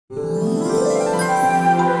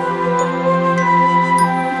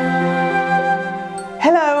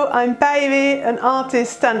I'm Päivi, an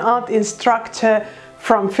artist and art instructor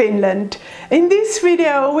from Finland. In this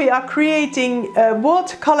video we are creating a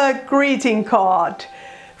watercolor greeting card.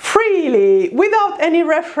 Freely, without any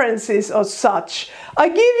references or such. I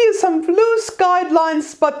give you some loose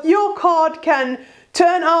guidelines, but your card can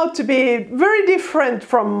turn out to be very different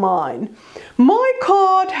from mine. My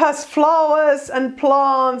card has flowers and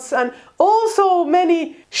plants and also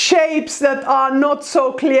many shapes that are not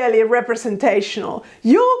so clearly representational.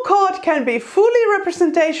 Your card can be fully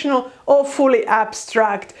representational or fully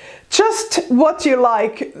abstract, just what you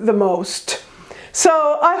like the most.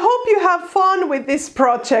 So I hope you have fun with this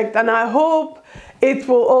project, and I hope it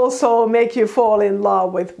will also make you fall in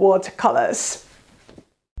love with watercolors.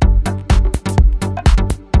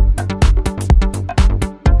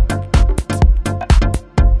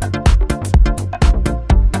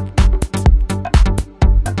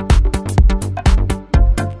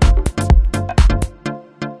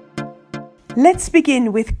 Let's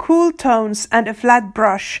begin with cool tones and a flat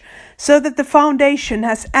brush so that the foundation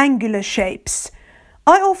has angular shapes.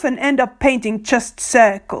 I often end up painting just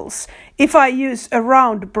circles if I use a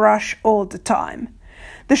round brush all the time.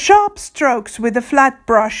 The sharp strokes with a flat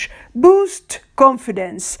brush boost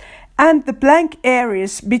confidence, and the blank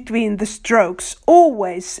areas between the strokes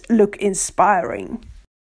always look inspiring.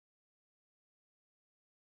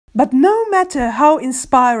 But no matter how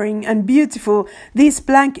inspiring and beautiful these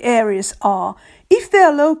blank areas are, if they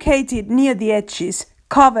are located near the edges,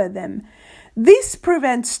 cover them. This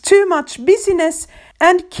prevents too much busyness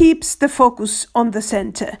and keeps the focus on the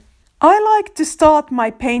center. I like to start my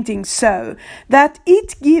painting so that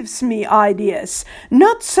it gives me ideas,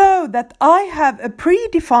 not so that I have a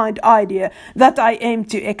predefined idea that I aim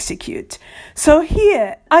to execute. So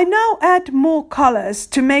here I now add more colors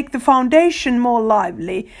to make the foundation more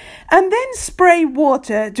lively, and then spray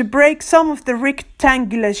water to break some of the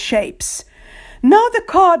rectangular shapes. Now the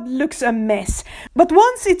card looks a mess, but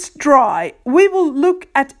once it's dry, we will look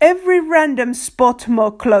at every random spot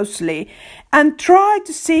more closely and try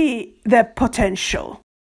to see their potential.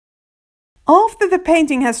 After the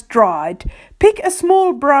painting has dried, pick a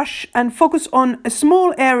small brush and focus on a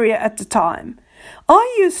small area at a time.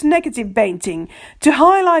 I use negative painting to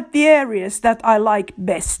highlight the areas that I like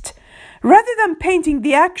best. Rather than painting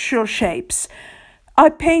the actual shapes, I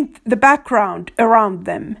paint the background around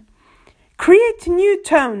them. Create new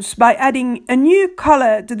tones by adding a new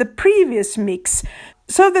color to the previous mix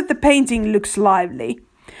so that the painting looks lively.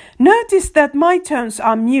 Notice that my tones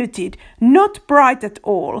are muted, not bright at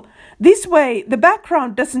all. This way the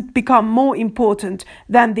background doesn't become more important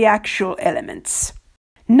than the actual elements.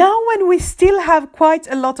 Now when we still have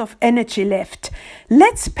quite a lot of energy left,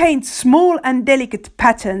 let's paint small and delicate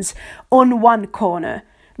patterns on one corner.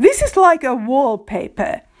 This is like a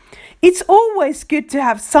wallpaper. It's always good to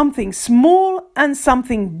have something small and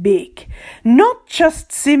something big, not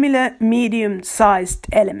just similar medium-sized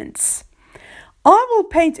elements. I will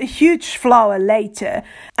paint a huge flower later,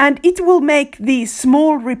 and it will make these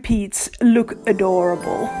small repeats look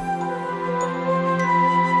adorable.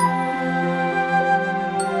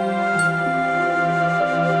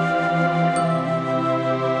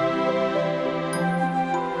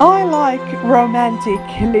 I like romantic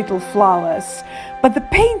little flowers, but the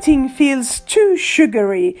painting feels too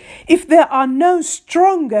sugary if there are no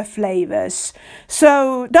stronger flavors,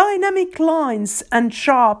 so dynamic lines and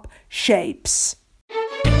sharp shapes.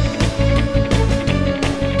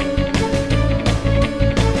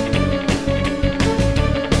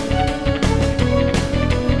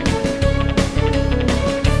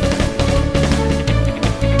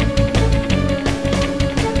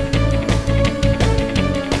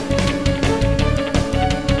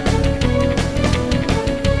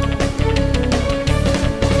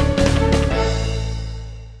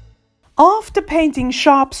 After painting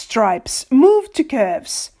sharp stripes, move to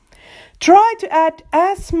curves. Try to add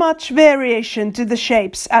as much variation to the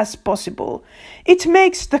shapes as possible. It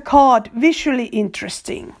makes the card visually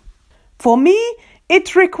interesting. For me,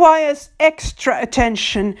 it requires extra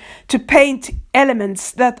attention to paint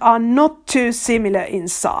elements that are not too similar in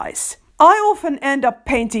size. I often end up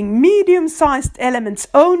painting medium-sized elements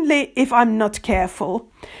only if I'm not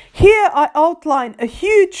careful. Here I outline a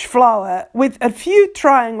huge flower with a few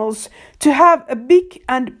triangles to have a big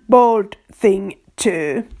and bold thing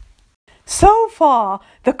too. So far,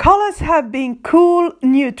 the colors have been cool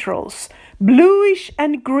neutrals, bluish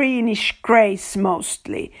and greenish greys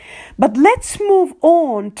mostly. But let's move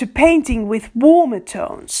on to painting with warmer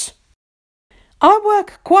tones. I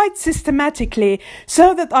work quite systematically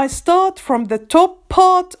so that I start from the top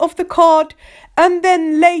part of the card and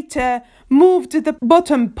then later move to the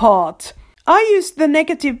bottom part. I use the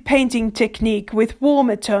negative painting technique with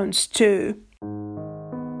warmer tones too.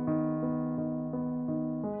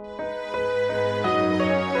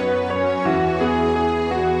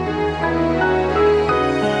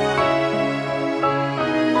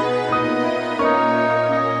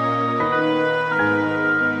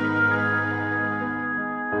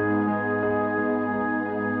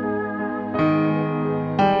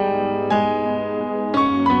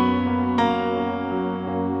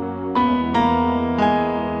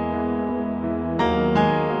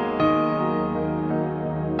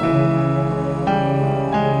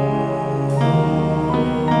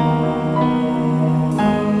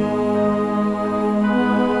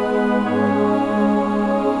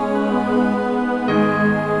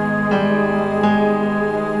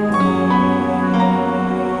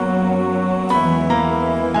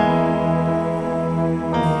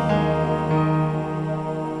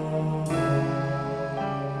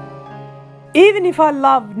 Even if I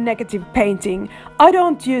love negative painting, I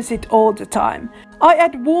don't use it all the time. I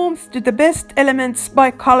add warmth to the best elements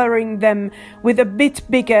by coloring them with a bit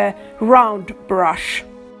bigger round brush.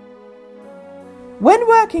 When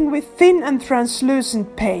working with thin and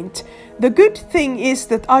translucent paint, the good thing is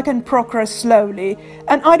that I can progress slowly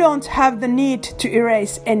and I don't have the need to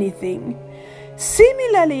erase anything.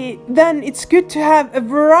 Similarly, then it's good to have a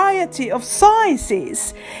variety of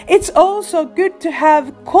sizes. It's also good to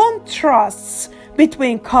have contrasts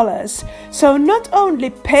between colors, so not only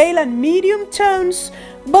pale and medium tones,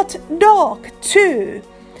 but dark too.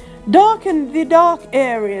 Darken the dark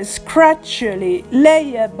areas gradually,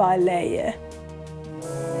 layer by layer.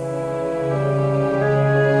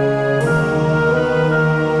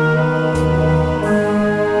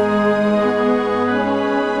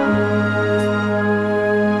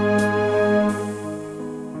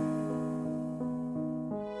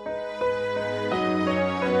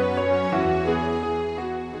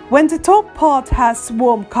 When the top part has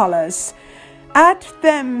warm colors, add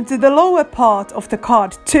them to the lower part of the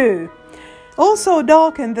card too. Also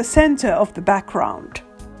darken the center of the background.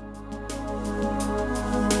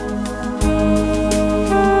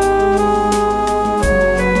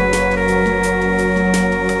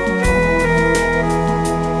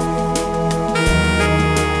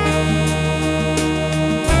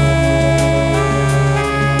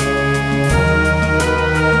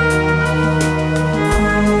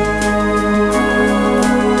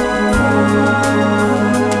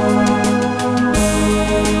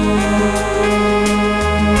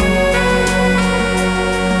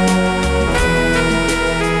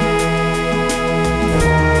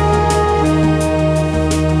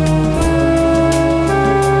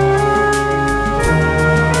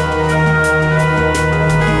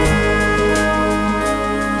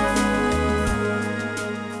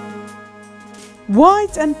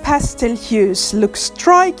 White and pastel hues look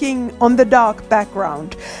striking on the dark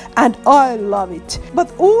background, and I love it.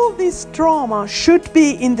 But all this drama should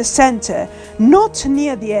be in the center, not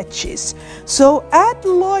near the edges. So add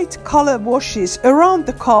light color washes around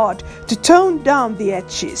the card to tone down the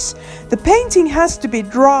edges. The painting has to be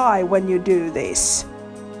dry when you do this.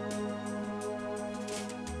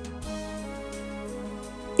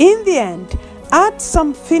 In the end, add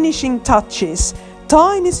some finishing touches.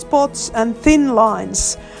 Tiny spots and thin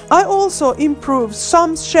lines. I also improve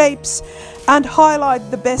some shapes and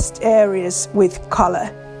highlight the best areas with color.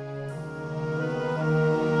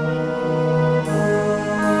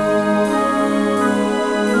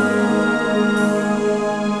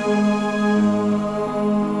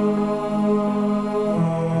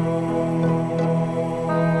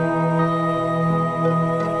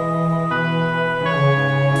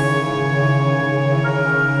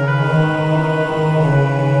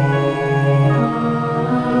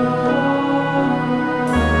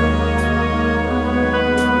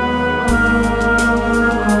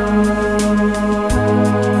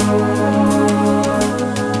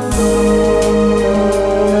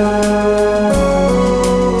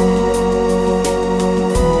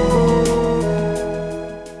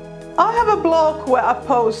 Where I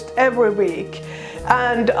post every week,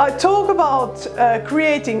 and I talk about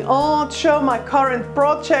creating art, show my current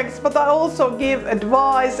projects, but I also give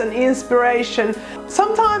advice and inspiration.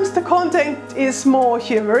 Sometimes the content is more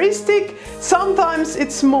humoristic, sometimes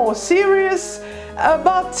it's more serious,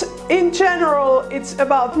 but in general it's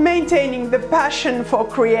about maintaining the passion for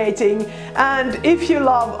creating, and if you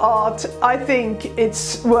love art, I think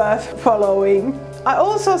it's worth following. I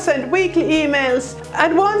also send weekly emails,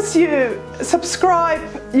 and once you subscribe,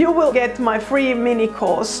 you will get my free mini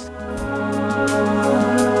course.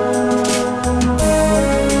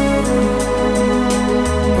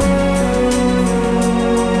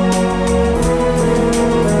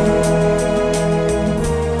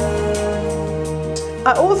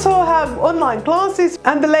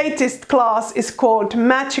 latest class is called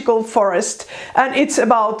Magical Forest, and it's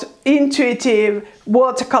about intuitive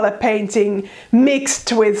watercolor painting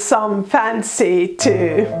mixed with some fancy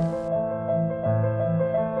too.